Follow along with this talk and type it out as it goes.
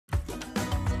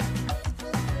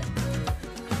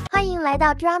欢迎来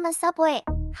到 Drama Suwbay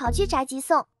好剧宅急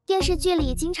送。电视剧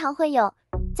里经常会有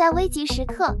在危急时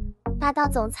刻霸道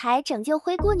总裁拯救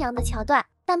灰姑娘的桥段，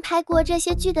但拍过这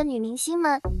些剧的女明星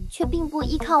们却并不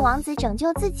依靠王子拯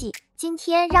救自己。今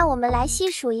天让我们来细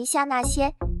数一下那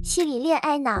些戏里恋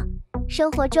爱脑，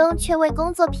生活中却为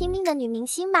工作拼命的女明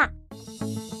星吧。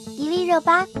迪丽热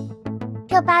巴，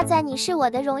热巴在《你是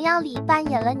我的荣耀》里扮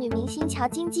演了女明星乔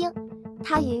晶晶。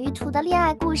她与玉兔的恋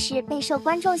爱故事备受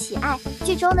观众喜爱。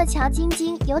剧中的乔晶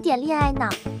晶有点恋爱脑，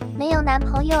没有男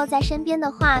朋友在身边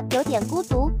的话有点孤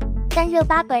独，但热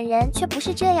巴本人却不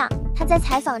是这样。她在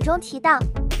采访中提到，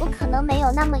我可能没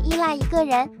有那么依赖一个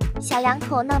人，小两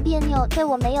口闹别扭对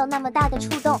我没有那么大的触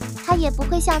动。她也不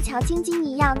会像乔晶晶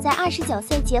一样在29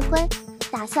岁结婚，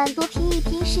打算多拼一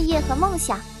拼事业和梦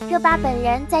想。热巴本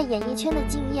人在演艺圈的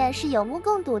经验是有目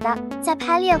共睹的，在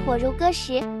拍《烈火如歌》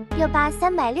时，热巴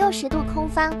360度空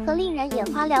翻和令人眼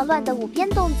花缭乱的舞鞭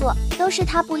动作，都是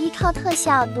她不依靠特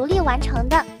效独立完成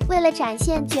的。为了展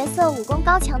现角色武功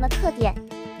高强的特点，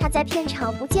她在片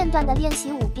场不间断地练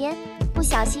习舞鞭，不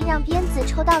小心让鞭子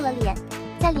抽到了脸，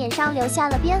在脸上留下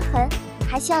了鞭痕，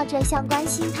还笑着向关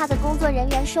心她的工作人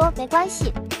员说没关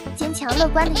系，坚强乐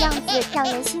观的样子让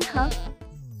人心疼。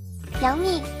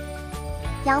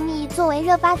杨幂作为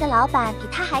热巴的老板比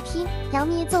她还拼。杨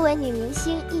幂作为女明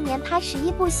星，一年拍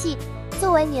11部戏，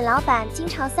作为女老板经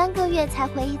常3个月才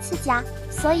回一次家，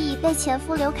所以被前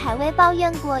夫刘恺威抱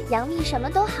怨过杨幂什么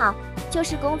都好，就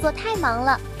是工作太忙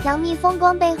了。杨幂风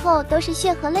光背后都是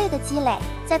血和泪的积累。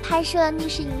在拍摄《逆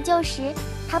势营救》时，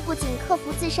她不仅克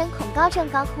服自身恐高症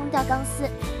高空吊钢丝，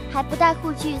还不带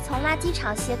护具从垃圾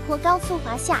场斜坡高速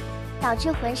滑下，导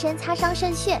致浑身擦伤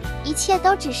渗血，一切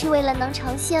都只是为了能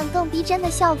呈现更逼真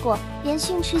的效果。连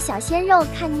训吃小鲜肉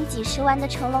看你几十万的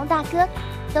成龙大哥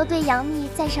都对杨幂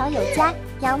赞赏有加。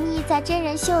杨幂在真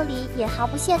人秀里也毫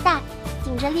不懈怠，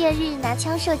顶着烈日拿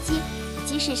枪射击，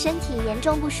即使身体严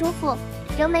重不舒服，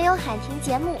仍没有喊停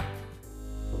节目。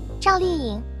赵丽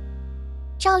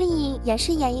颖也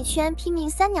是演艺圈拼命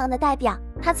三娘的代表，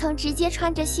她曾直接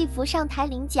穿着戏服上台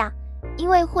领奖。因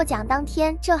为获奖当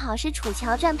天正好是《楚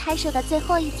乔传》拍摄的最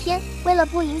后一天，为了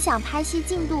不影响拍戏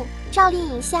进度，赵丽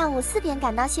颖下午4点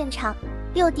赶到现场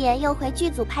，6点又回剧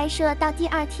组拍摄到第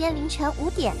2天凌晨5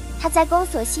点。她在《宫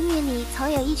锁心玉》里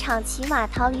曾有一场骑马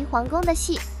逃离皇宫的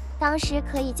戏，当时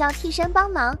可以叫替身帮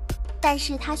忙，但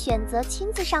是她选择亲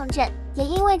自上阵。也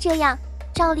因为这样，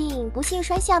赵丽颖不幸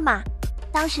摔下马，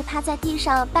当时趴在地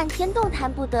上半天动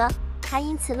弹不得，还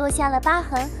因此落下了疤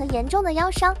痕和严重的腰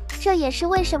伤。这也是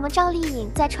为什么赵丽颖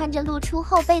在穿着露出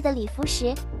后背的礼服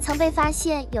时，曾被发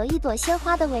现有一朵鲜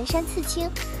花的纹身刺青，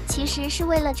其实是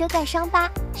为了遮盖伤疤。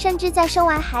甚至在生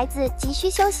完孩子急需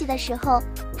休息的时候，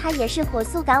她也是火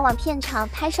速赶往片场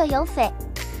拍摄有匪，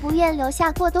不愿留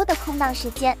下过多的空档时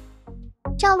间。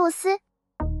赵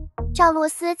露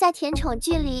思在甜宠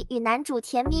剧里与男主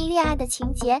甜蜜恋爱的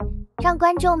情节让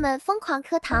观众们疯狂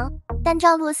磕糖，但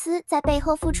赵露思在背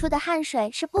后付出的汗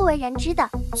水是不为人知的。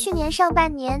去年上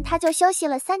半年，她就休息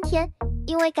了3天，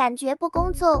因为感觉不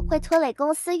工作会拖累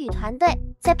公司与团队。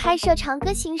在拍摄《长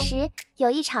歌行》时，有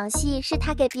一场戏是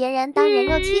她给别人当人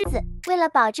肉梯子，为了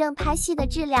保证拍戏的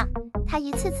质量，她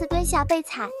一次次蹲下被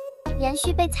踩，连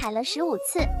续被踩了15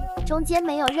次，中间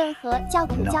没有任何叫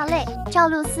苦叫累。赵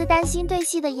露思担心对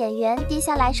戏的演员跌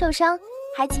下来受伤，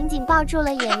还紧紧抱住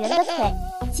了演员的腿，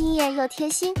惊艳又贴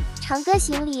心。《长歌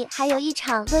行》里还有一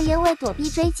场落烟为躲避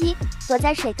追击，躲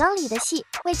在水缸里的戏，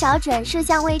为找准摄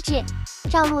像位置，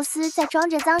赵露思在装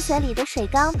着脏水里的水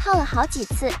缸泡了好几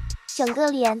次，整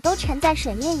个脸都沉在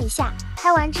水面以下。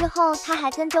拍完之后，她还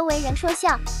跟周围人说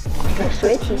笑，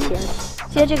水挺咸。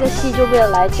接这个戏就为了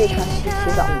来这场戏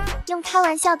洗澡，用开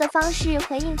玩笑的方式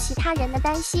回应其他人的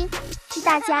担心，是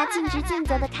大家尽职尽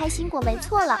责的开心果没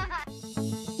错了。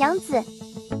杨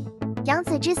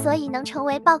紫之所以能成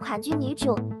为爆款剧女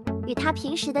主，与她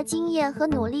平时的经验和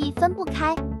努力分不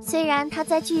开。虽然她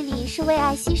在剧里是为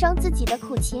爱牺牲自己的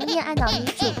苦情恋爱脑女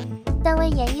主，但为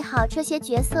演绎好这些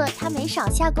角色，她没少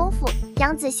下功夫。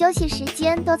杨紫休息时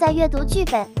间都在阅读剧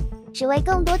本，只为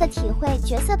更多的体会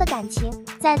角色的感情。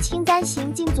在《青簪行》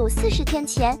进组40天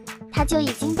前，她就已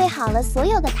经背好了所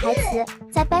有的台词。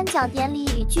在颁奖典礼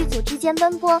与剧组之间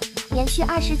奔波，连续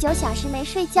29小时没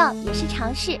睡觉也是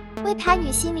常事。为拍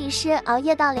女心理师，熬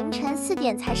夜到凌晨4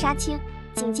点才杀青，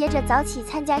紧接着早起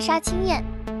参加杀青宴，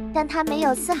但她没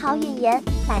有丝毫怨言，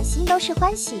满心都是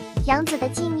欢喜。杨紫的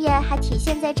敬业还体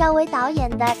现在赵薇导演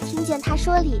的《听见她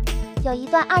说》里，有一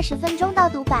段20分钟到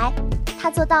独白，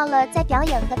她做到了在表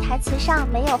演和台词上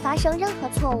没有发生任何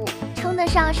错误，称得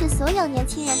上是所有年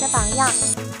轻人的榜样。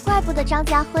怪不得张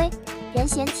家辉、任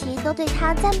贤齐都对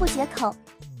她赞不绝口。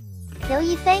刘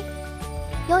亦菲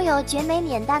拥有绝美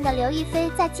脸蛋的刘亦菲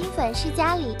在金粉世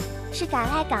家里是敢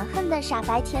爱敢恨的傻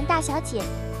白甜大小姐，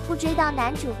不追到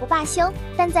男主不罢休。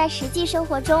但在实际生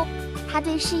活中，她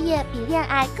对事业比恋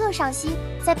爱更上心。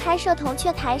在拍摄《铜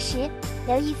雀台》时，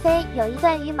刘亦菲有一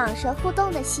段与蟒蛇互动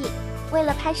的戏，为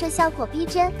了拍摄效果逼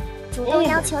真，主动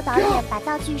要求导演把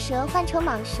道具蛇换成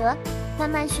蟒蛇，慢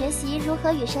慢学习如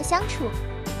何与蛇相处，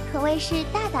可谓是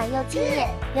大胆又敬业。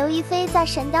刘亦菲在《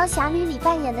神雕侠侣》里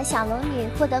扮演的小龙女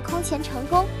获得空前成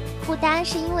功，不单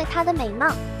是因为她的美貌，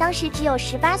当时只有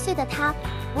18岁的她，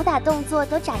武打动作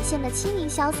都展现得轻盈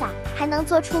潇洒，还能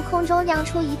做出空中亮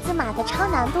出一字马的超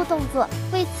难度动作。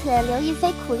为此，刘亦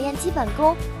菲苦练基本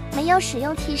功，没有使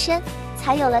用替身，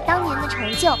才有了当年的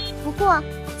成就。不过，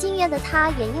敬业的她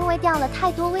也因为掉了太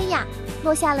多威亚，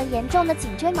落下了严重的颈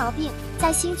椎毛病。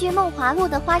在新剧《梦华录》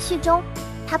的花絮中，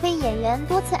她被演员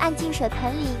多次按进水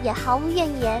盆里也毫无怨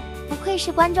言，不愧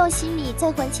是观众心里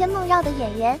最魂牵梦绕的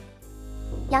演员。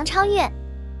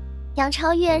杨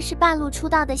超越是半路出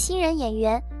道的新人演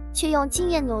员，却用敬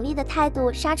业努力的态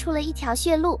度杀出了一条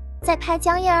血路。在拍《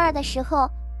江夜2》的时候，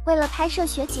为了拍摄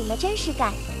雪景的真实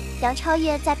感，杨超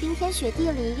越在冰天雪地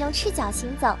里用赤脚行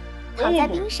走，躺在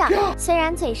冰上，虽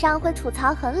然嘴上会吐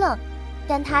槽很冷，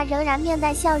但她仍然面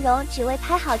带笑容，只为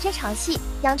拍好这场戏。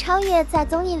杨超越在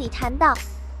综艺里谈到，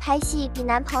拍戏比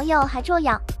男朋友还重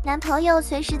要，男朋友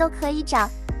随时都可以找，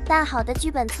但好的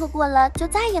剧本错过了就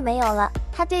再也没有了。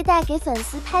她对待给粉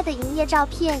丝拍的营业照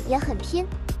片也很拼，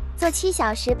坐7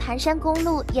小时盘山公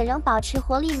路也仍保持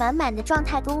活力满满的状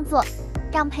态工作，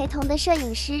让陪同的摄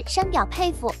影师深表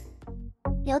佩服。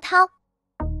刘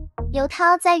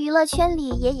涛在娱乐圈里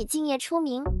也以敬业出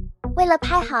名，为了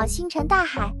拍好星辰大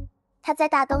海，她在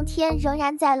大冬天仍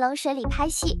然在冷水里拍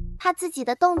戏，怕自己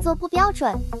的动作不标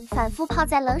准，反复泡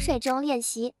在冷水中练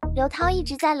习。刘涛一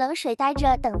直在冷水待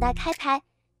着，等待开拍，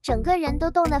整个人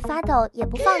都冻得发抖，也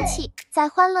不放弃。在《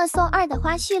欢乐颂2》的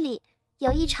花絮里，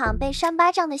有一场被扇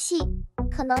巴掌的戏，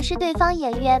可能是对方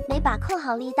演员没把控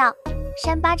好力道，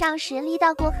扇巴掌时力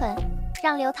道过狠，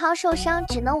让刘涛受伤，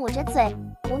只能捂着嘴，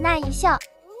无奈一笑。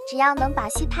只要能把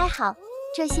戏拍好，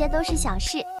这些都是小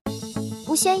事。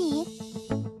吴宣仪，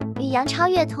与杨超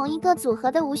越同一个组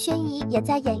合的吴宣仪也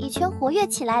在演艺圈活跃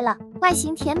起来了。外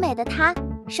形甜美的她，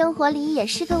生活里也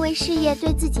是个为事业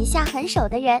对自己下狠手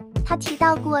的人。她提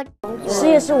到过，事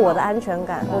业是我的安全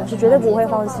感，我是绝对不会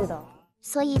放弃的。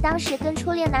所以当时跟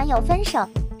初恋男友分手，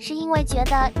是因为觉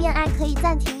得恋爱可以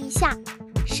暂停一下，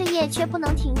事业却不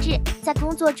能停滞。在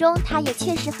工作中，她也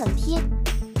确实很拼。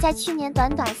在去年短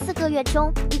短4个月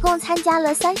中，一共参加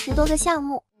了30多个项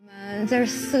目。我们在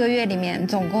4个月里面，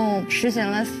总共实现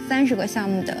了30个项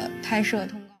目的拍摄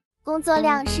通告，工作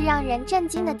量是让人震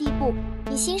惊的地步。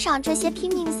你欣赏这些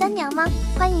拼命三娘吗？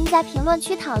欢迎在评论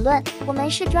区讨论。我们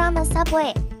是 Drama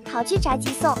Suwbay 好剧宅急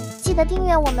送，记得订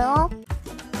阅我们哦。